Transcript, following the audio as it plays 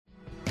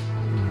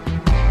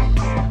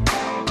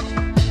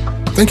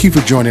Thank you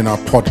for joining our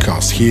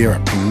podcast here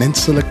at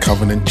Peninsula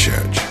Covenant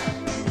Church.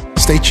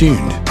 Stay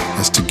tuned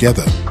as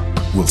together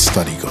we'll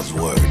study God's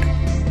Word.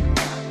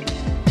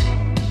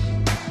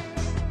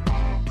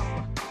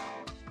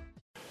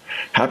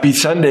 Happy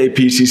Sunday,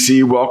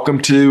 PCC.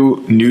 Welcome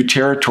to New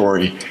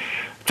Territory.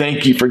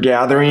 Thank you for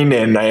gathering,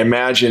 and I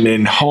imagine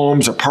in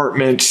homes,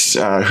 apartments,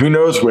 who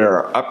knows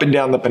where, up and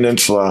down the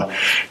peninsula,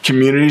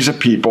 communities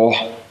of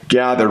people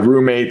gather,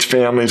 roommates,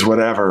 families,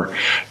 whatever,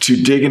 to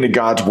dig into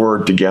God's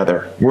Word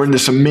together. We're in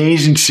this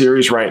amazing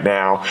series right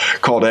now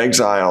called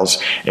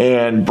Exiles,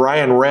 and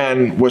Brian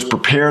Wren was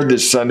prepared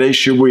this Sunday,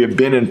 should we have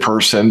been in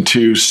person,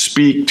 to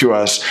speak to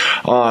us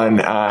on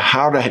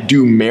how to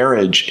do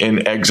marriage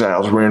in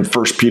exiles. We're in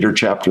 1 Peter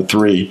chapter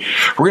 3.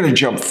 We're going to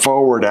jump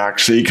forward,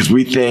 actually, because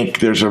we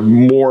think there's a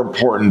more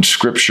important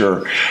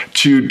scripture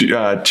to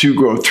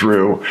go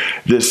through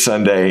this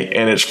Sunday,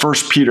 and it's 1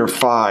 Peter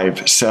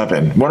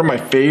 5:7. One of my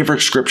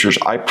favorite scriptures.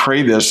 I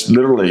pray this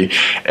literally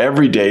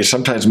every day,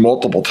 sometimes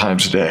multiple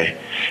times a day.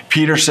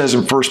 Peter says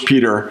in 1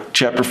 Peter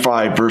chapter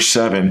 5, verse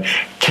 7,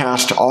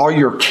 cast all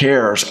your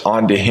cares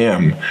onto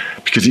him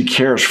because he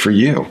cares for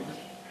you.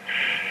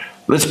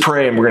 Let's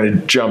pray and we're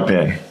going to jump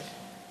in.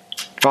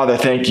 Father,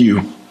 thank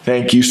you.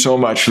 Thank you so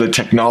much for the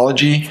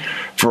technology,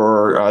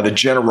 for the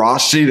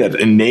generosity that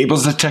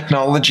enables the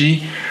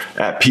technology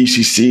at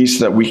PCC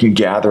so that we can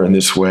gather in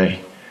this way.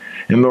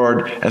 And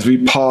Lord, as we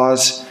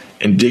pause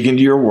and dig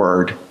into your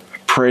word,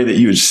 pray that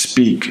you would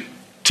speak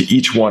to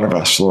each one of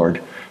us,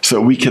 Lord, so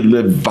that we could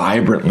live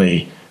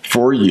vibrantly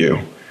for you.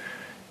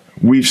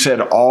 We've said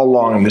all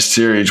along in this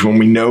series, when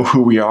we know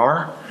who we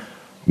are,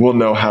 we'll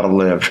know how to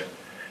live.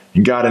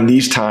 And God, in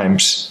these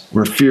times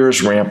where fear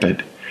is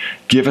rampant,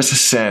 give us a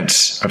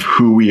sense of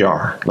who we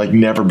are like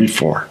never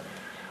before.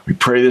 We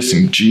pray this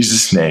in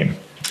Jesus' name.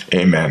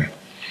 Amen.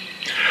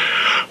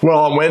 Well,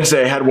 on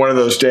Wednesday, I had one of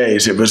those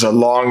days. It was a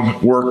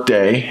long work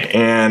day,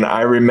 and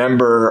I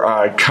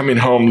remember coming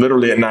home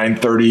literally at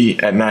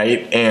 9:30 at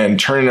night and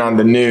turning on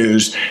the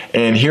news,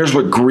 and here's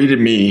what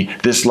greeted me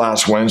this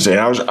last Wednesday. And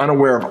I was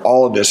unaware of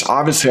all of this.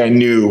 Obviously, I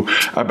knew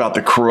about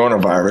the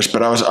coronavirus,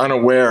 but I was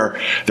unaware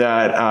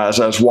that as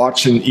I was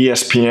watching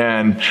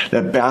ESPN,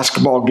 that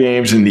basketball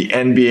games in the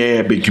NBA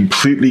had been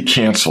completely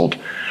canceled.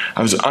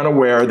 I was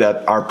unaware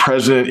that our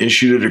president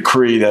issued a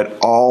decree that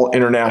all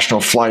international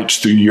flights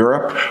through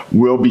Europe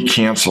will be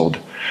canceled.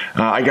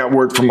 I got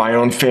word from my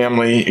own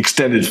family,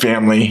 extended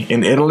family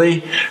in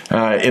Italy,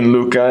 in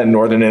Lucca in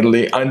northern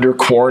Italy, under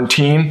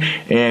quarantine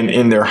and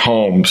in their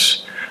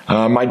homes.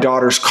 My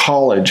daughter's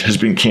college has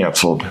been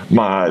canceled.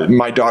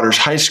 My daughter's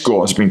high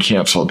school has been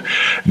canceled.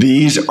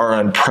 These are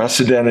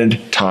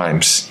unprecedented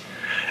times.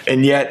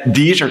 And yet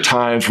these are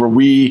times where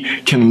we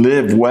can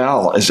live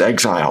well as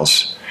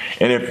exiles.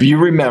 And if you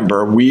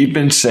remember, we've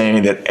been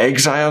saying that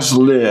exiles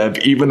live,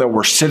 even though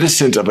we're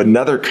citizens of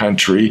another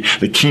country,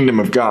 the kingdom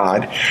of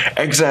God,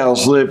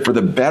 exiles live for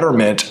the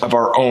betterment of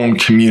our own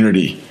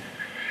community.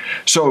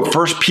 So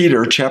 1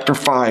 Peter chapter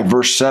 5,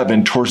 verse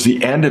 7, towards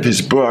the end of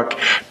his book,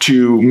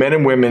 to men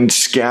and women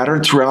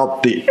scattered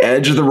throughout the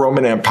edge of the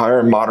Roman Empire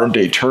in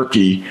modern-day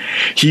Turkey,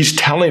 he's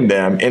telling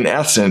them, in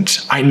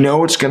essence, I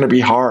know it's going to be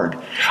hard.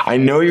 I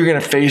know you're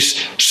going to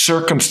face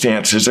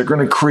circumstances that are going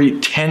to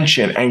create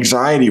tension,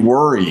 anxiety,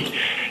 worry. He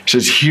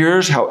says,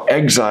 here's how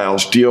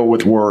exiles deal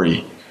with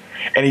worry.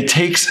 And he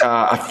takes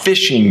a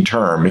fishing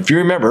term. If you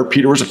remember,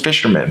 Peter was a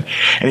fisherman.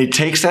 And he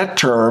takes that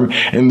term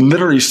and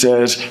literally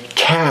says,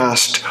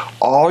 cast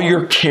all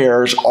your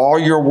cares, all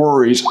your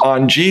worries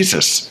on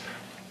Jesus.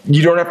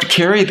 You don't have to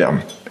carry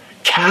them.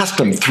 Cast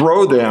them,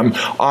 throw them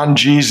on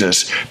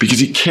Jesus because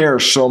he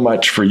cares so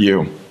much for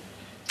you.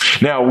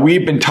 Now,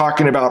 we've been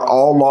talking about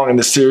all along in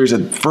the series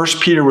that 1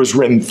 Peter was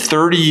written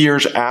 30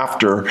 years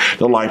after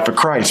the life of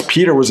Christ.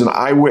 Peter was an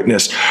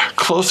eyewitness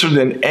closer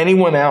than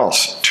anyone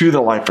else to the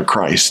life of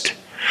Christ.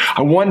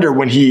 I wonder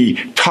when he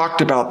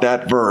talked about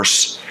that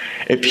verse,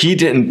 if he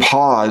didn't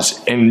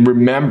pause and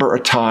remember a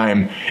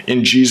time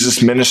in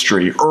Jesus'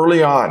 ministry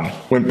early on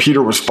when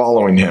Peter was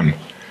following him.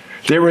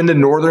 They were in the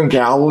northern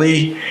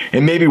Galilee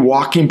and maybe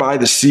walking by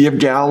the Sea of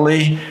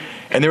Galilee,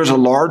 and there was a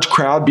large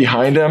crowd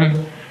behind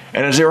them.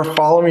 And as they were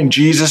following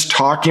Jesus,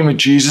 talking with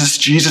Jesus,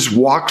 Jesus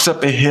walks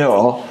up a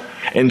hill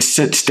and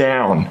sits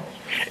down.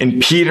 And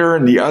Peter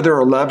and the other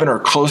 11 are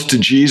close to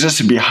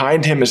Jesus, and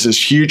behind him is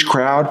this huge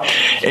crowd.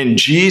 And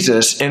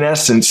Jesus, in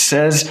essence,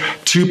 says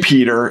to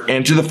Peter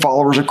and to the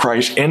followers of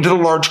Christ and to the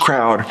large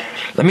crowd,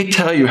 let me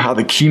tell you how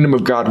the kingdom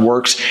of God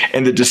works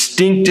and the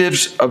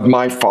distinctives of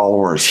my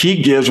followers.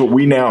 He gives what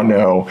we now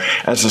know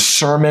as a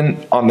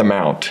Sermon on the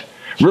Mount.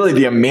 Really,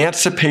 the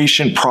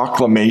emancipation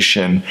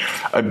proclamation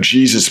of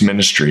Jesus'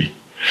 ministry.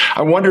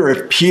 I wonder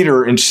if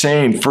Peter, in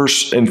saying in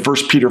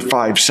 1 Peter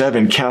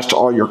 5:7, cast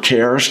all your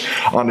cares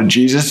onto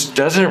Jesus,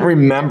 doesn't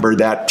remember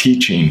that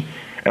teaching.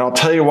 And I'll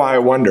tell you why I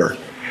wonder.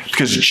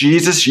 Because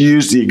Jesus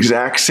used the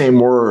exact same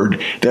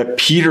word that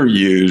Peter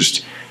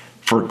used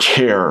for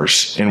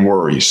cares and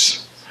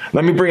worries.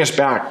 Let me bring us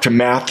back to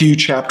Matthew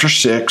chapter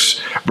 6,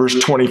 verse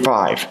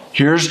 25.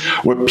 Here's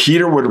what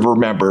Peter would have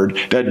remembered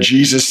that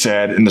Jesus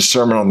said in the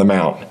Sermon on the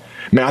Mount.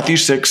 Matthew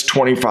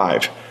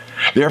 6:25.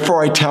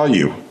 Therefore I tell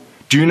you,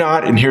 do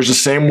not, and here's the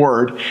same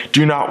word,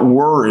 do not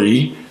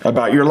worry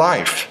about your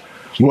life,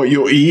 what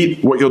you'll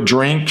eat, what you'll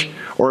drink,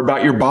 or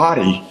about your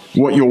body,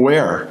 what you'll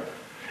wear.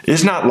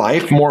 Is not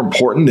life more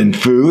important than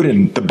food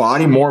and the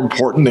body more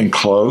important than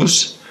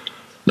clothes?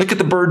 Look at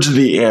the birds of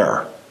the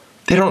air.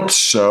 They don't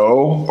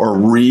sow or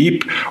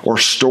reap or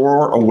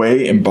store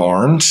away in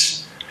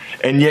barns,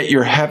 and yet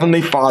your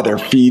heavenly Father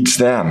feeds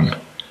them.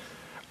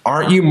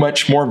 Aren't you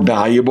much more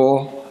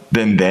valuable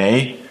than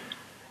they?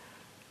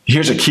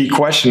 Here's a key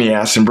question he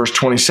asks in verse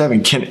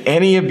 27. Can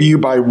any of you,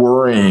 by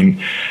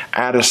worrying,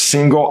 add a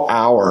single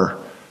hour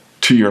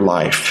to your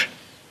life?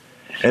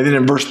 And then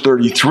in verse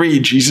 33,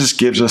 Jesus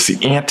gives us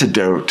the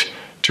antidote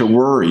to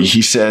worry.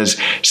 He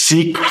says,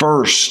 seek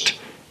first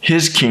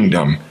his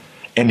kingdom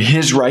and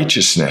his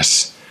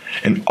righteousness,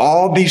 and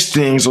all these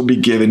things will be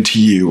given to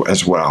you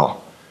as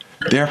well.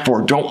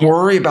 Therefore, don't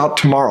worry about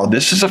tomorrow.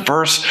 This is a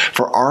verse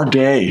for our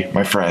day,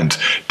 my friends.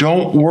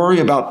 Don't worry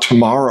about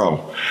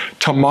tomorrow.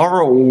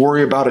 Tomorrow will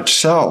worry about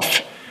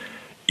itself.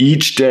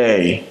 Each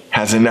day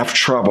has enough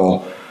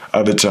trouble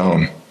of its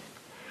own.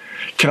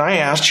 Can I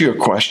ask you a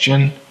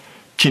question?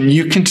 Can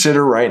you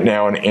consider right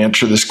now and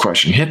answer this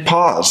question? Hit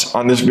pause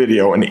on this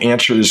video and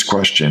answer this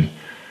question.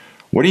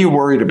 What are you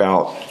worried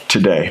about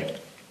today?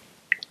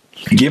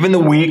 Given the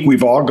week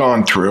we've all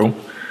gone through,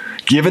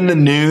 given the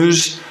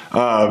news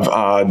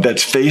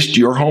that's faced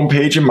your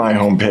homepage and my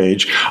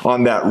homepage,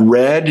 on that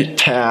red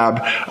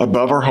tab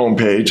above our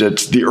homepage,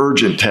 it's the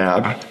urgent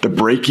tab, the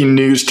breaking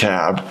news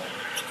tab,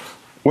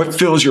 what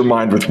fills your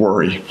mind with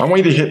worry? I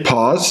want you to hit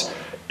pause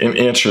and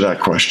answer that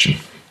question.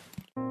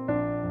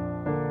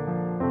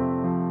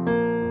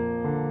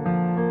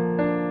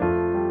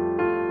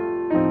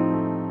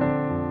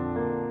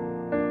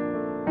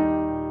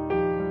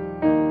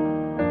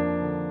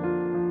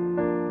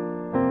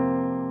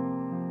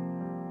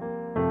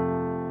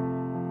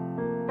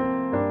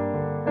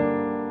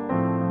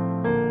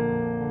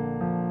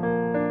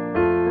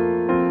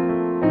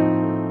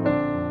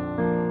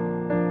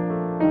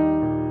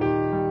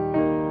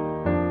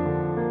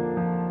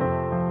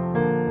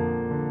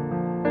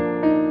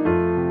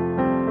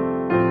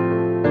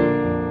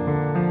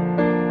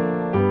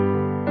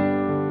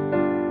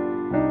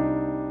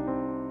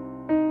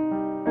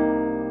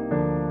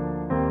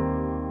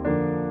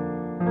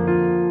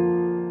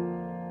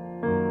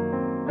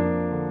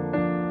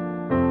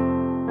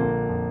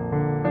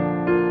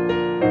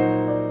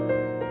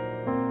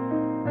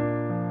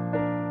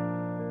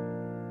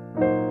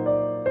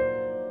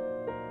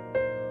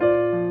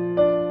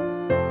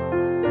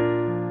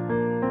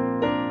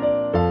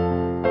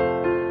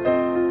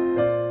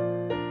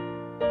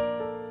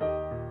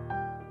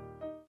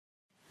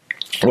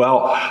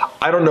 Well,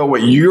 I don't know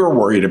what you're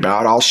worried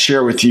about. I'll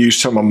share with you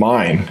some of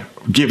mine,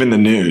 given the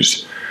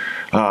news.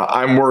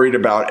 I'm worried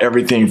about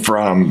everything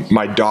from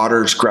my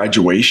daughter's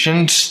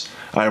graduations.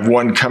 I have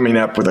one coming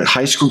up with a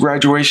high school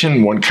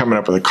graduation, one coming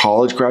up with a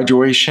college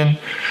graduation.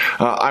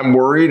 I'm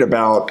worried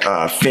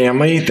about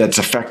family that's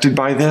affected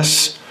by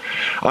this.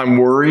 I'm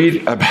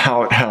worried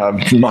about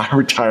my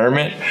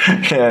retirement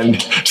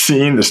and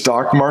seeing the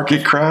stock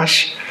market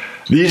crash.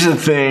 These are the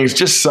things,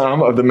 just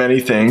some of the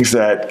many things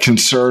that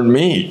concern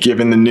me,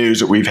 given the news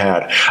that we've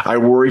had. I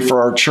worry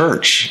for our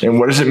church. And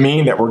what does it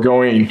mean that we're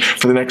going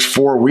for the next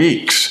 4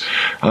 weeks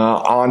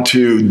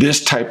onto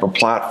this type of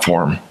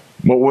platform?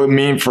 What will it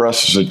mean for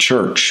us as a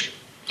church?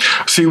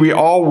 See, we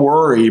all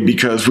worry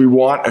because we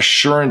want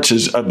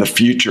assurances of the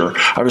future.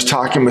 I was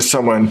talking with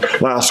someone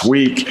last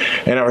week,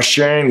 and I was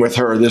sharing with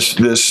her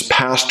this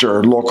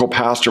pastor, local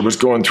pastor, was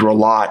going through a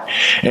lot,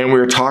 and we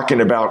were talking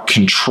about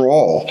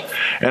control.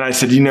 And I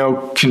said,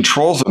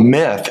 control's a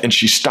myth. And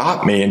she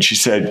stopped me and she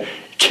said,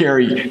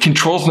 Carey,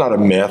 control's not a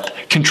myth.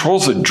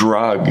 Control's a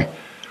drug.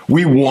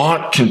 We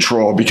want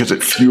control because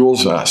it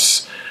fuels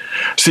us.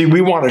 See,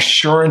 we want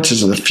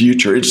assurances of the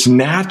future. It's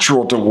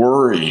natural to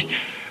worry.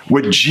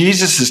 What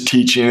Jesus is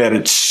teaching, that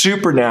it's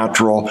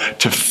supernatural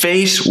to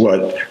face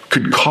what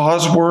could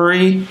cause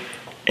worry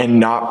and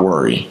not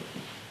worry.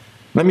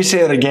 Let me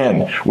say that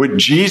again. What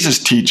Jesus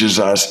teaches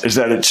us is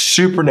that it's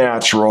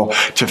supernatural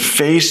to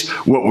face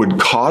what would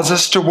cause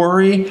us to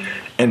worry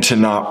and to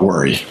not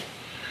worry.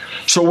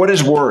 So what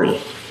is worry?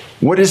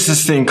 What is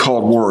this thing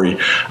called worry?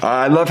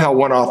 I love how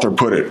one author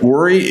put it.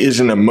 Worry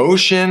is an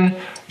emotion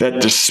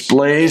that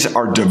displays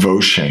our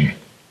devotion.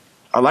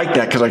 I like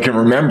that because I can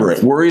remember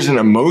it. Worry is an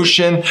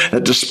emotion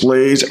that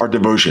displays our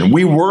devotion.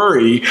 We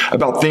worry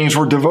about things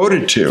we're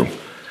devoted to.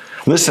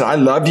 Listen, I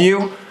love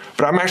you,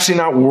 but I'm actually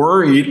not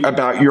worried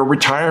about your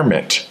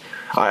retirement.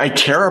 I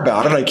care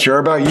about it. I care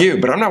about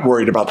you, but I'm not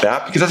worried about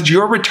that because that's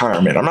your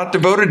retirement. I'm not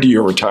devoted to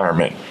your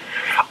retirement.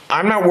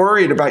 I'm not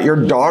worried about your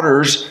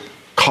daughter's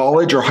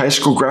college or high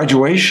school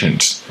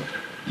graduations.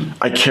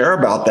 I care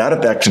about that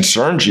if that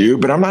concerns you,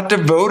 but I'm not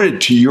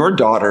devoted to your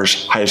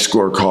daughter's high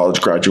school or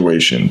college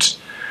graduations.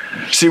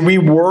 See, we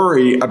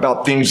worry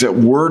about things that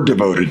we're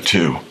devoted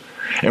to,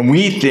 and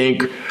we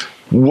think,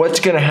 what's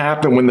going to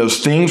happen when those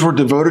things we're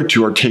devoted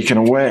to are taken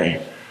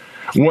away?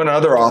 One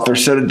other author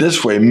said it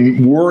this way: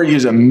 worry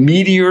is a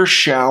meteor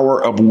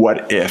shower of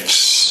what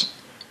ifs.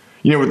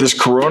 With this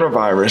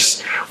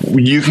coronavirus,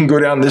 you can go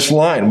down this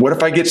line. What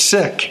if I get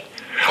sick?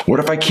 What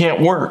if I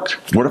can't work?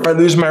 What if I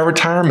lose my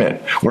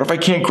retirement? What if I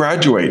can't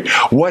graduate?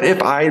 What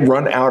if I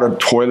run out of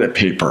toilet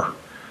paper?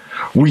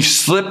 We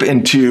slip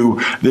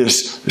into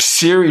this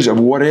series of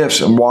what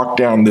ifs and walk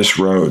down this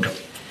road.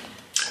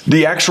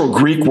 The actual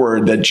Greek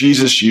word that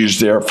Jesus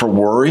used there for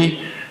worry,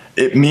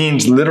 it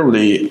means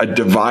literally a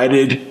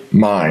divided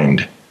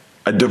mind.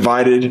 A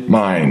divided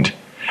mind.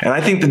 And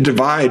I think the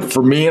divide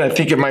for me, and I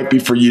think it might be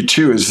for you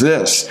too, is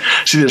this.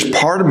 See, there's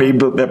part of me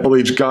that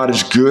believes God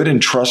is good and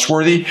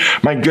trustworthy.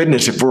 My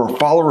goodness, if we're a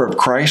follower of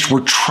Christ,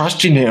 we're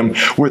trusting Him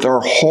with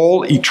our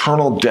whole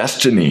eternal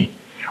destiny.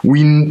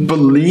 We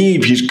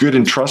believe He's good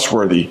and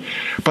trustworthy.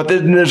 But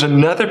then there's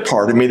another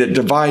part of me that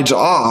divides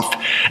off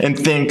and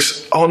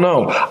thinks, oh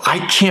no,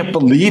 I can't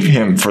believe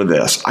Him for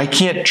this. I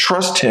can't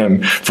trust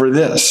Him for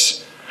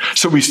this.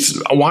 So we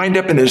wind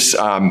up in this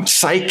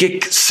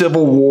psychic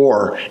civil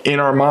war in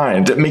our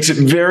minds that makes it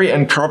very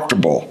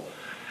uncomfortable.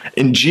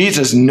 And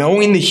Jesus,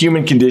 knowing the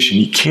human condition,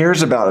 He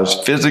cares about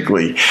us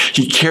physically.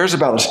 He cares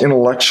about us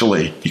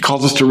intellectually. He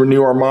calls us to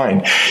renew our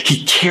mind.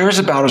 He cares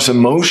about us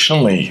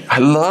emotionally. I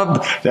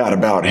love that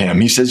about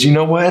Him. He says, you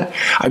know what?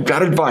 I've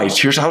got advice.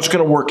 Here's how it's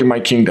going to work in my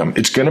kingdom.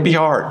 It's going to be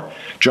hard.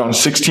 John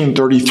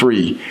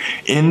 16:33.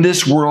 In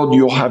this world,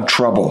 you'll have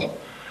trouble.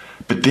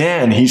 But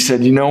then He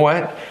said, you know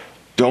what?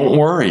 Don't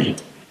worry.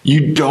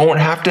 You don't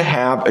have to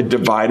have a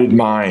divided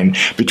mind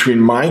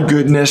between my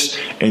goodness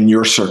and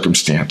your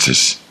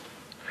circumstances.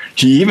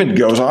 He even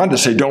goes on to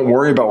say, don't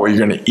worry about what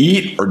you're going to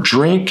eat or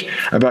drink,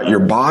 about your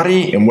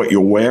body and what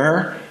you'll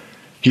wear.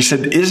 He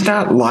said, is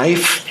not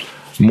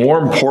life more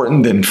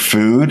important than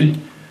food?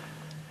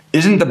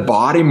 Isn't the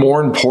body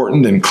more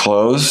important than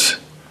clothes?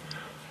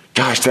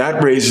 Gosh,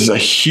 that raises a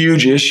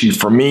huge issue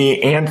for me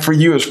and for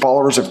you as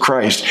followers of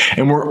Christ.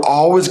 And we're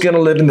always going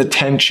to live in the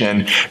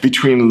tension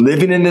between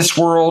living in this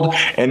world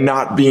and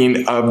not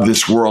being of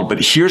this world. But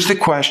here's the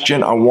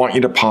question I want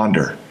you to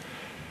ponder,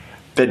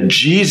 that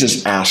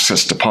Jesus asks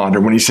us to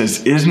ponder when He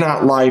says, is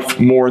not life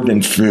more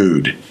than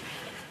food?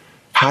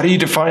 How do you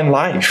define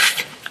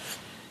life?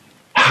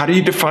 How do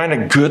you define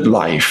a good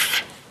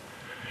life?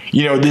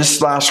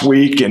 This last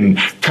week and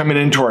coming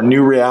into our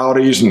new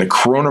realities and the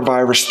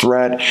coronavirus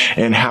threat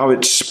and how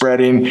it's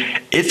spreading,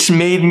 it's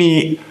made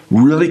me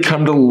really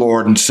come to the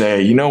Lord and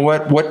say, you know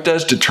what? What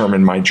does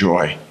determine my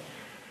joy?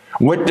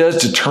 What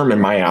does determine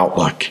my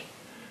outlook?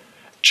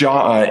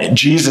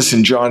 Jesus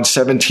in John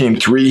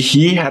 17:3,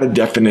 He had a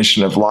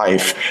definition of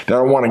life that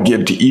I want to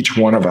give to each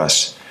one of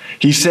us.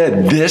 He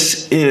said,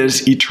 this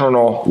is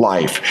eternal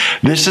life.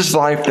 This is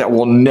life that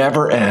will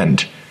never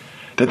end.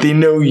 That they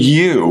know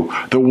you,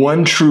 the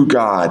one true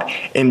God,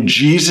 and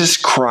Jesus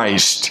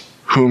Christ,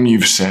 whom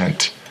you've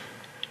sent.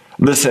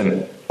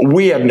 Listen,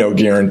 we have no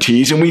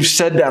guarantees, and we've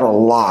said that a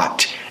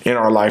lot in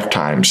our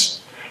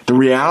lifetimes. The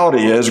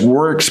reality is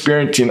we're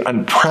experiencing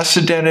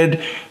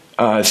unprecedented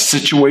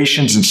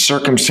situations and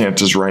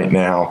circumstances right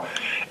now,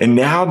 and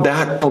now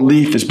that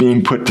belief is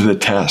being put to the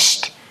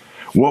test.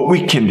 What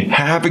we can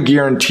have a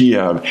guarantee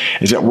of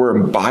is that we're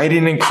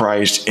abiding in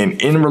Christ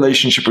and in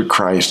relationship with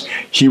Christ.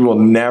 He will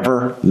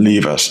never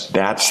leave us.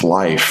 That's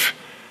life.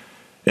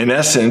 In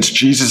essence,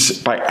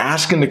 Jesus, by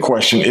asking the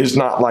question, is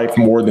not life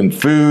more than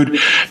food,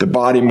 the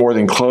body more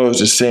than clothes,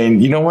 is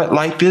saying, you know what?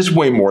 Life is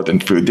way more than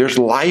food. There's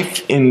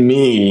life in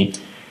me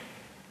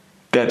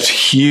that's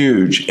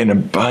huge and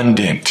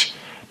abundant,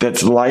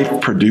 that's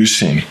life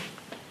producing.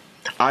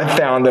 I've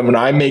found that when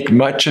I make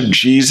much of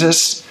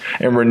Jesus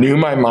and renew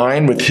my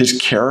mind with His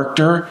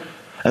character,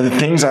 and the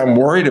things I'm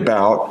worried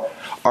about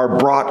are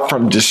brought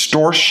from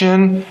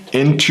distortion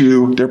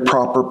into their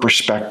proper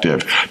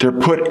perspective. They're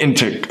put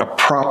into a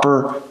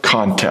proper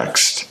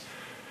context.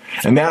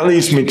 And that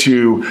leads me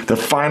to the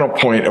final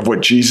point of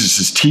what Jesus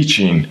is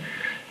teaching.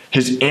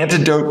 His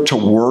antidote to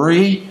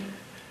worry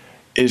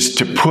is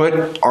to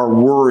put our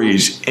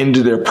worries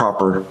into their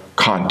proper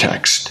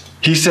context.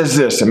 He says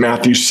this in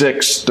Matthew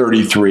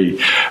 6:33,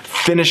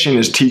 finishing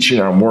his teaching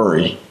on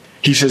worry.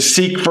 He says,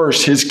 seek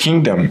first His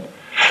kingdom.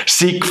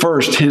 Seek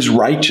first His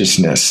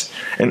righteousness,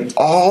 and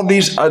all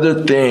these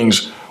other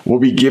things will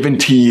be given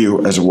to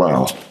you as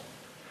well.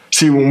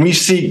 See, when we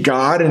seek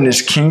God and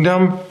His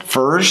kingdom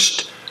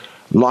first,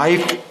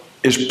 life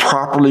is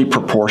properly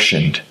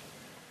proportioned.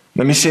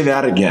 Let me say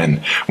that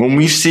again. When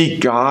we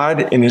seek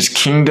God and His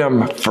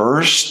kingdom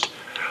first,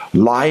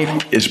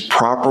 life is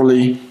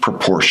properly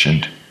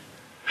proportioned.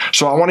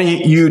 So I want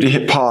you to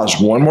hit pause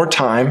one more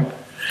time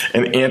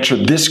and answer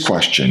this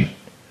question.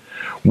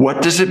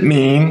 What does it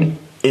mean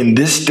in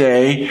this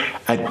day,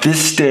 at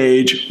this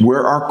stage,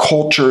 where our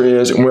culture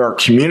is and where our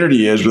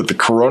community is with the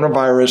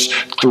coronavirus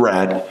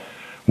threat?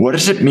 What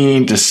does it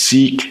mean to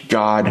seek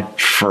God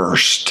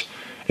first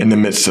in the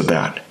midst of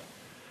that?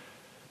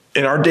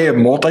 In our day of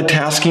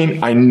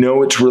multitasking, I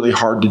know it's really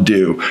hard to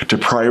do, to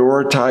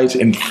prioritize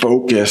and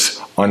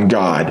focus on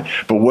God.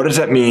 But what does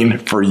that mean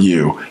for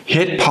you?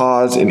 Hit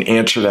pause and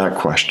answer that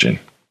question.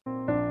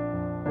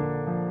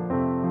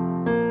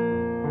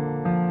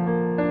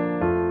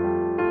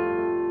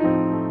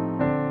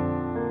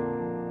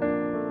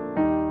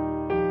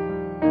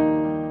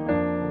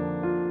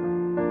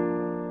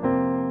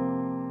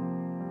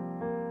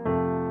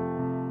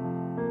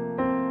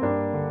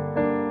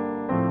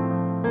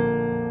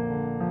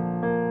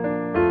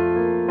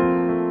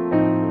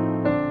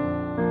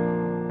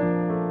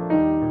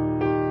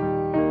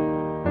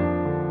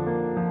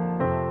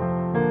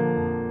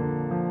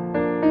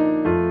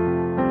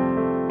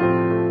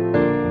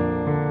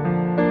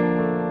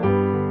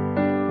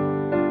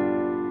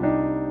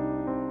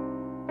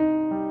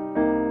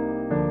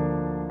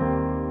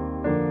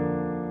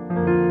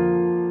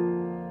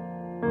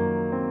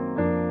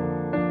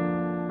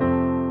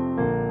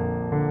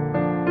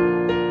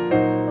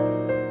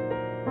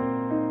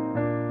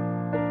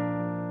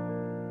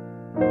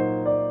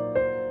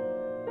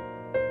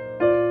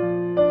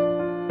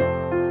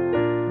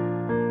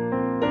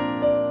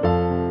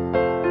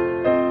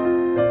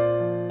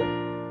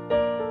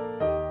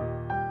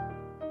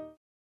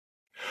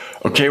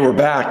 Okay, we're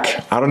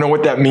back. I don't know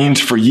what that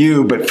means for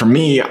you, but for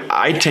me,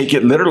 I take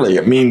it literally.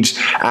 It means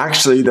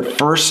actually the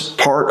first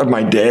part of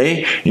my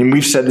day, and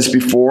we've said this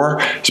before,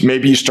 so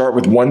maybe you start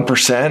with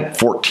 1%,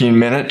 14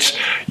 minutes.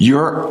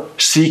 You're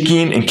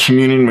seeking and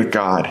communing with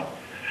God.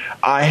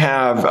 I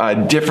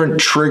have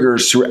different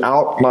triggers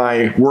throughout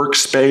my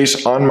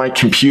workspace on my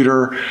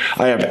computer.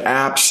 I have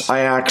apps I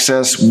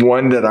access.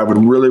 One that I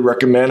would really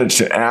recommend, it's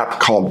an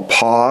app called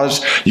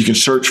Pause. You can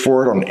search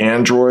for it on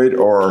Android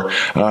or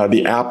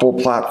the Apple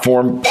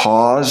platform,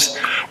 Pause,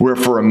 where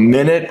for a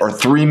minute or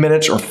 3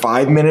 minutes or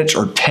 5 minutes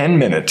or 10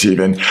 minutes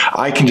even,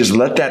 I can just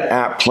let that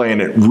app play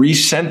and it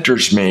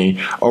recenters me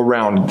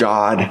around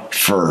God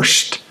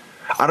first.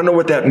 I don't know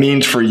what that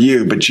means for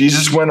you, but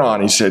Jesus went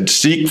on. He said,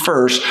 seek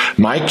first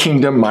my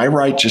kingdom, my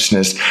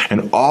righteousness,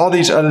 and all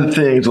these other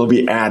things will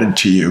be added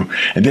to you.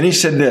 And then he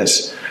said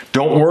this,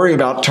 don't worry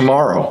about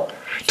tomorrow.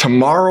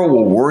 Tomorrow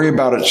will worry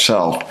about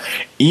itself.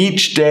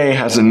 Each day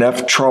has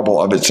enough trouble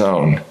of its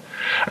own.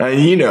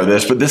 You know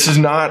this, but this is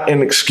not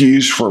an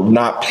excuse for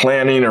not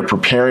planning or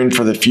preparing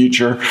for the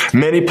future.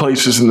 Many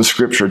places in the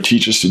scripture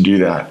teach us to do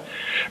that.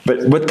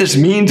 But what this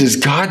means is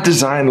God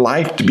designed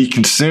life to be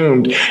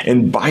consumed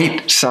in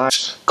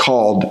bite-sized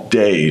called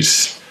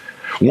days.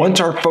 Once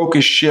our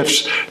focus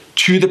shifts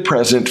to the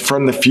present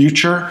from the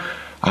future,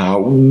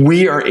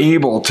 we are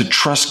able to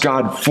trust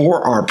God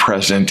for our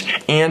present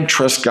and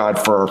trust God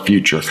for our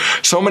future.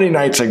 So many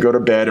nights I go to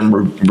bed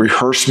and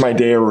rehearse my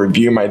day or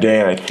review my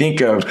day, and I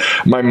think of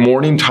my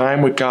morning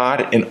time with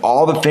God and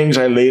all the things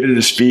I laid at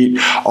His feet,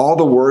 all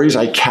the worries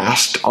I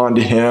cast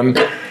onto Him.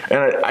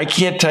 And I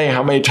can't tell you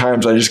how many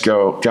times I just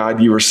go, God,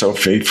 you are so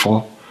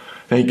faithful.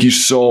 Thank you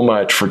so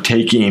much for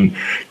taking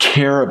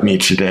care of me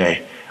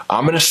today.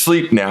 I'm going to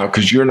sleep now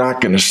because you're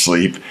not going to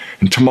sleep.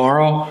 And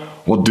tomorrow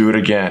we'll do it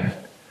again.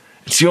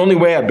 It's the only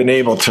way I've been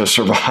able to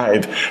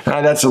survive.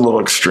 Now, that's a little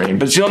extreme,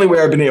 but it's the only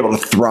way I've been able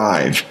to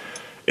thrive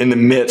in the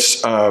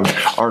midst of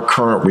our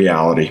current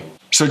reality.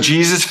 So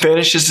Jesus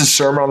finishes the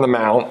Sermon on the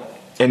Mount,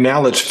 and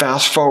now let's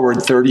fast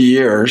forward 30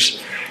 years,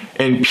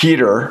 and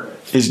Peter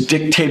is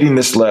dictating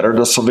this letter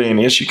to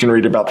Silvanus. You can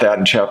read about that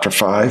in chapter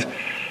 5.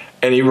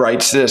 And he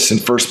writes this in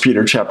 1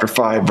 Peter chapter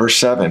 5, verse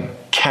 7.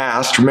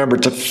 Cast, remember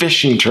it's a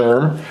fishing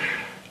term,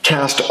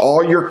 cast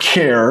all your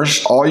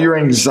cares, all your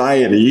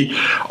anxiety,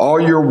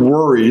 all your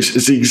worries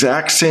is the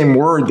exact same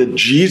word that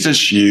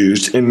Jesus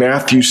used in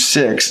Matthew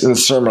 6 in the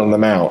Sermon on the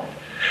Mount.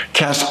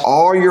 Cast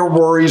all your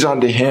worries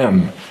onto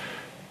Him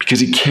because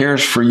He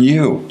cares for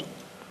you.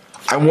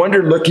 I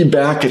wonder, looking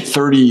back at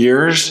 30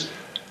 years,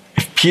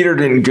 if Peter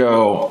didn't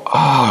go,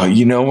 oh,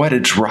 you know what?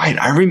 It's right.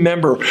 I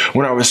remember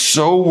when I was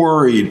so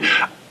worried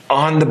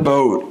on the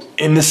boat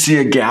in the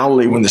Sea of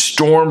Galilee when the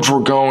storms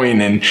were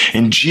going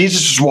and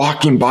Jesus was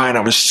walking by and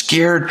I was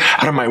scared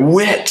out of my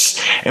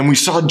wits. And we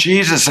saw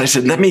Jesus. I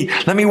said, let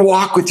me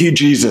walk with you,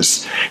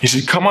 Jesus. He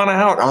said, come on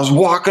out. I was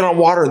walking on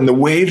water and the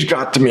waves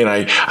got to me and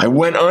I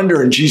went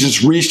under and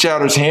Jesus reached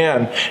out His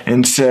hand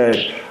and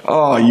said,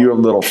 oh, you have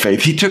little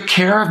faith. He took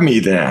care of me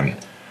then.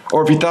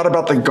 Or if you thought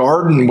about the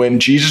garden when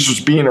Jesus was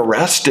being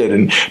arrested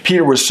and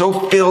Peter was so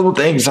filled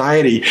with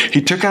anxiety,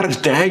 he took out his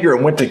dagger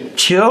and went to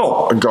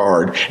kill a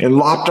guard and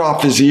lopped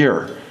off his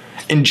ear.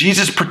 And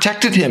Jesus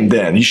protected him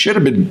then. He should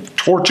have been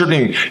tortured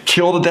and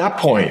killed at that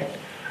point.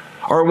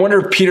 Or I wonder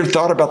if Peter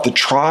thought about the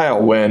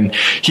trial when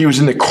he was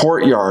in the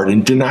courtyard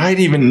and denied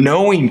even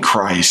knowing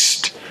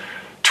Christ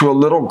to a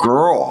little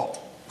girl,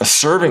 a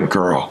servant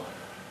girl.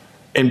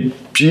 And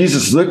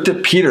Jesus looked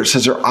at Peter,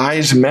 says their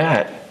eyes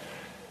met.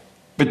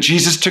 But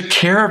Jesus took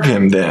care of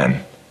him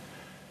then.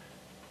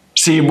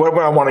 See, what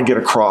I want to get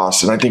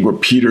across, and I think what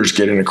Peter's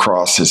getting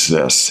across is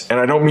this, and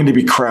I don't mean to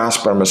be crass,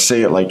 but I'm going to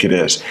say it like it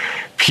is.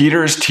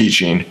 Peter is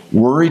teaching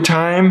worry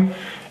time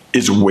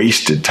is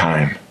wasted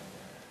time.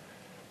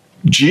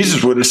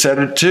 Jesus would have said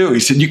it too. He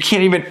said, you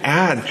can't even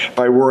add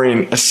by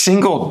worrying a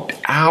single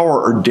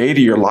hour or day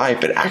to your life.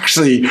 But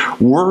actually,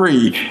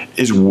 worry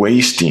is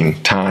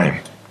wasting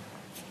time.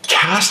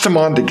 Cast them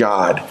onto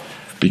God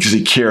because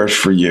He cares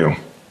for you.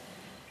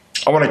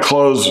 I want to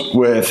close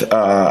with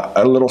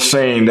a little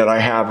saying that I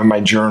have in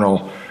my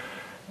journal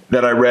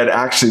that I read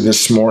actually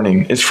this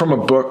morning. It's from a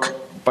book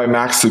by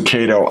Max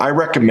Lucado. I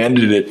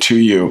recommended it to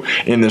you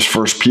in this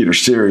First Peter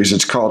series.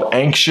 It's called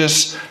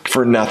Anxious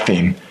for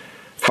Nothing,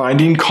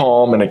 Finding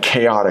Calm in a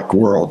Chaotic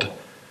World.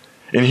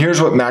 And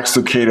here's what Max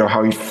Lucado,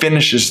 how he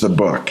finishes the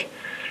book.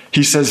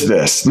 He says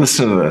this,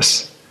 listen to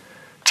this.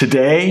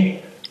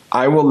 Today,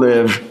 I will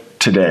live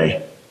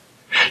today.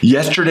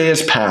 Yesterday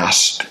is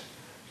past.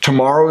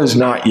 Tomorrow is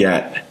not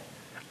yet.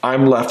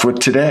 I'm left with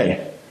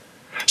today.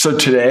 So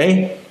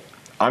today,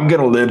 I'm going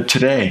to live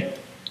today.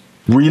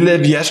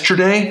 Relive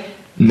yesterday?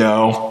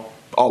 No.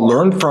 I'll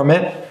learn from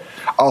it.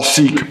 I'll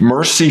seek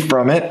mercy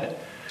from it.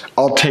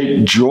 I'll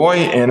take joy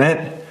in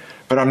it,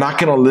 but I'm not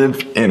going to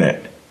live in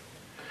it.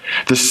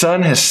 The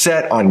sun has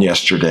set on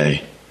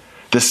yesterday.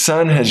 The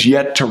sun has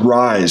yet to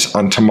rise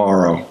on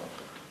tomorrow.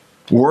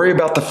 Worry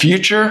about the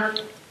future?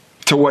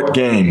 To what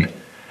gain?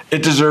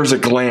 It deserves a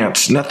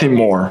glance, nothing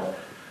more.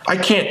 I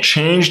can't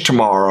change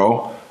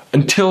tomorrow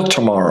until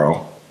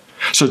tomorrow.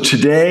 So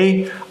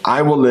today,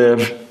 I will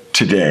live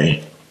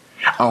today.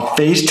 I'll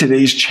face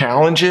today's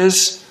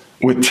challenges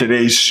with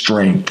today's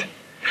strength.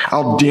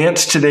 I'll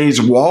dance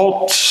today's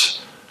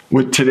waltz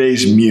with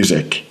today's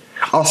music.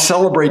 I'll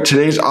celebrate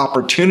today's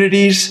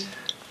opportunities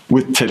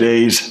with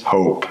today's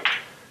hope.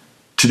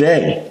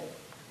 Today,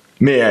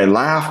 may I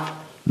laugh,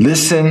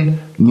 listen,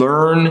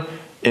 learn,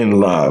 and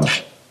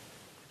love.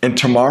 And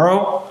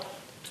tomorrow,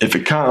 if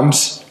it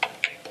comes,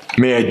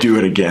 may I do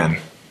it again.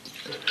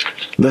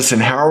 Listen,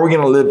 how are we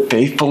going to live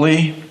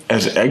faithfully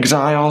as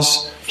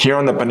exiles here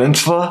on the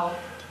peninsula?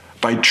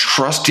 By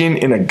trusting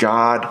in a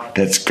God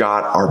that's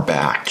got our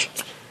back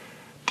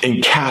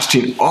and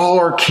casting all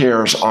our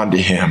cares onto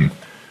Him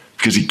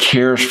because He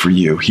cares for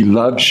you. He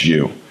loves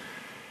you.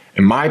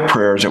 And my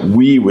prayer is that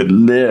we would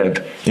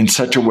live in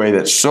such a way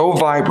that's so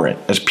vibrant,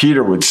 as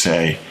Peter would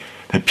say,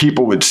 that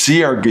people would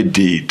see our good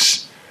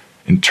deeds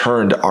and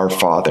turn to our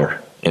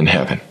Father in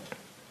heaven.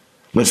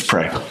 Let's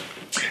pray.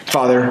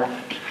 Father,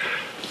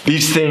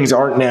 these things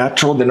aren't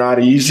natural. They're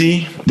not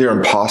easy. They're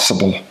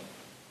impossible.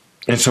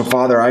 And so,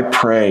 Father, I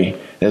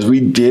pray as we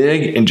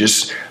dig and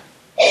just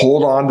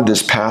hold on to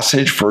this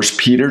passage, 1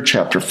 Peter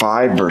chapter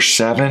 5, verse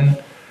 7,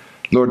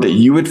 Lord, that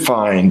you would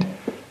find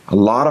a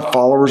lot of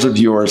followers of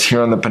yours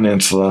here on the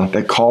peninsula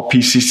that call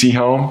PCC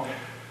home,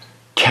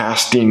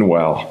 casting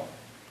well.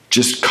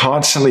 Just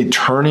constantly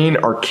turning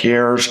our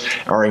cares,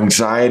 our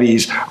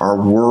anxieties, our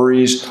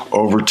worries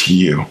over to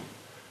you.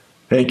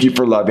 Thank you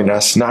for loving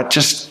us, not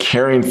just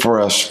caring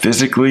for us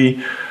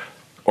physically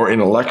or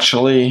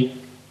intellectually,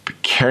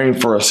 but caring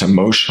for us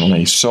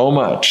emotionally so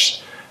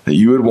much that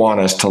you would want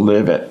us to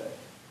live it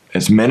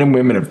as men and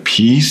women of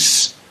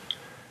peace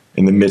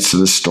in the midst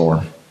of the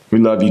storm. We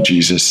love you,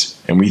 Jesus,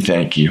 and we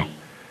thank you.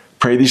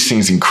 Pray these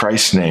things in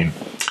Christ's name.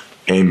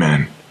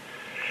 Amen.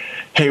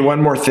 Hey,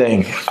 one more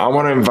thing. I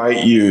want to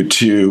invite you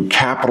to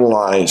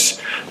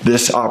capitalize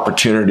this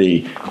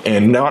opportunity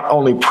and not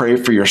only pray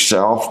for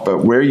yourself, but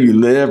where you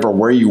live or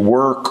where you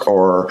work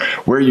or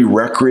where you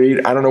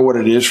recreate. I don't know what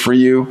it is for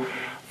you,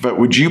 but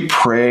would you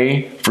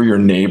pray for your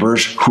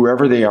neighbors,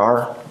 whoever they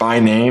are, by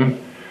name?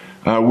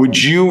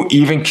 Would you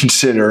even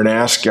consider and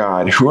ask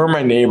God, who are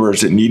my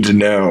neighbors that need to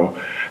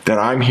know that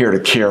I'm here to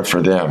care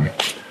for them?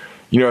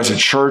 You know, as a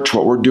church,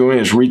 what we're doing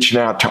is reaching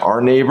out to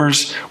our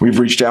neighbors. We've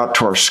reached out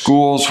to our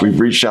schools. We've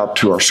reached out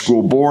to our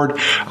school board.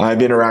 I've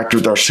interacted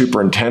with our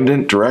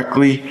superintendent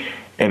directly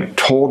and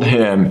told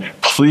him,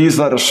 please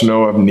let us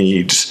know of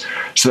needs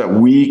so that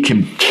we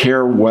can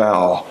care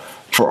well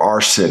for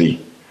our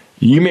city.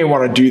 You may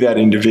want to do that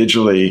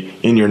individually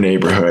in your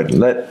neighborhood.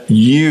 Let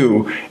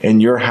you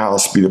and your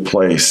house be the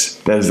place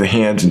that is the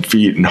hands and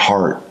feet and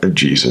heart of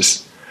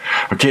Jesus.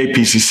 Okay,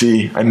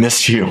 PCC, I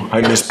miss you.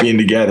 I miss being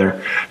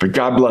together. But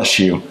God bless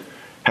you.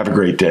 Have a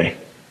great day.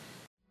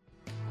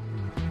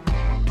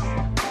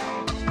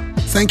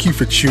 Thank you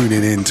for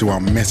tuning in to our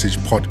message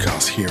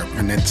podcast here at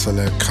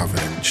Peninsula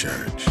Covenant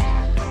Church.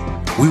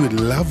 We would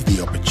love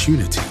the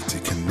opportunity to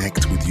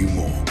connect with you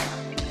more.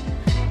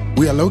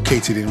 We are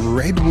located in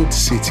Redwood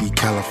City,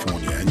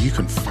 California, and you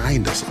can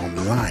find us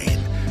online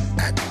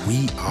at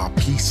wearepcc.com.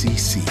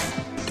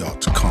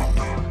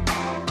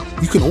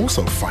 You can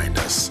also find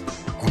us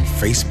on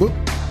Facebook,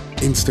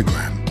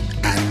 Instagram,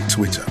 and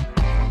Twitter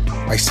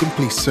by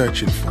simply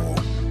searching for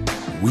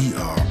We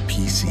Are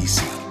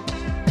PCC.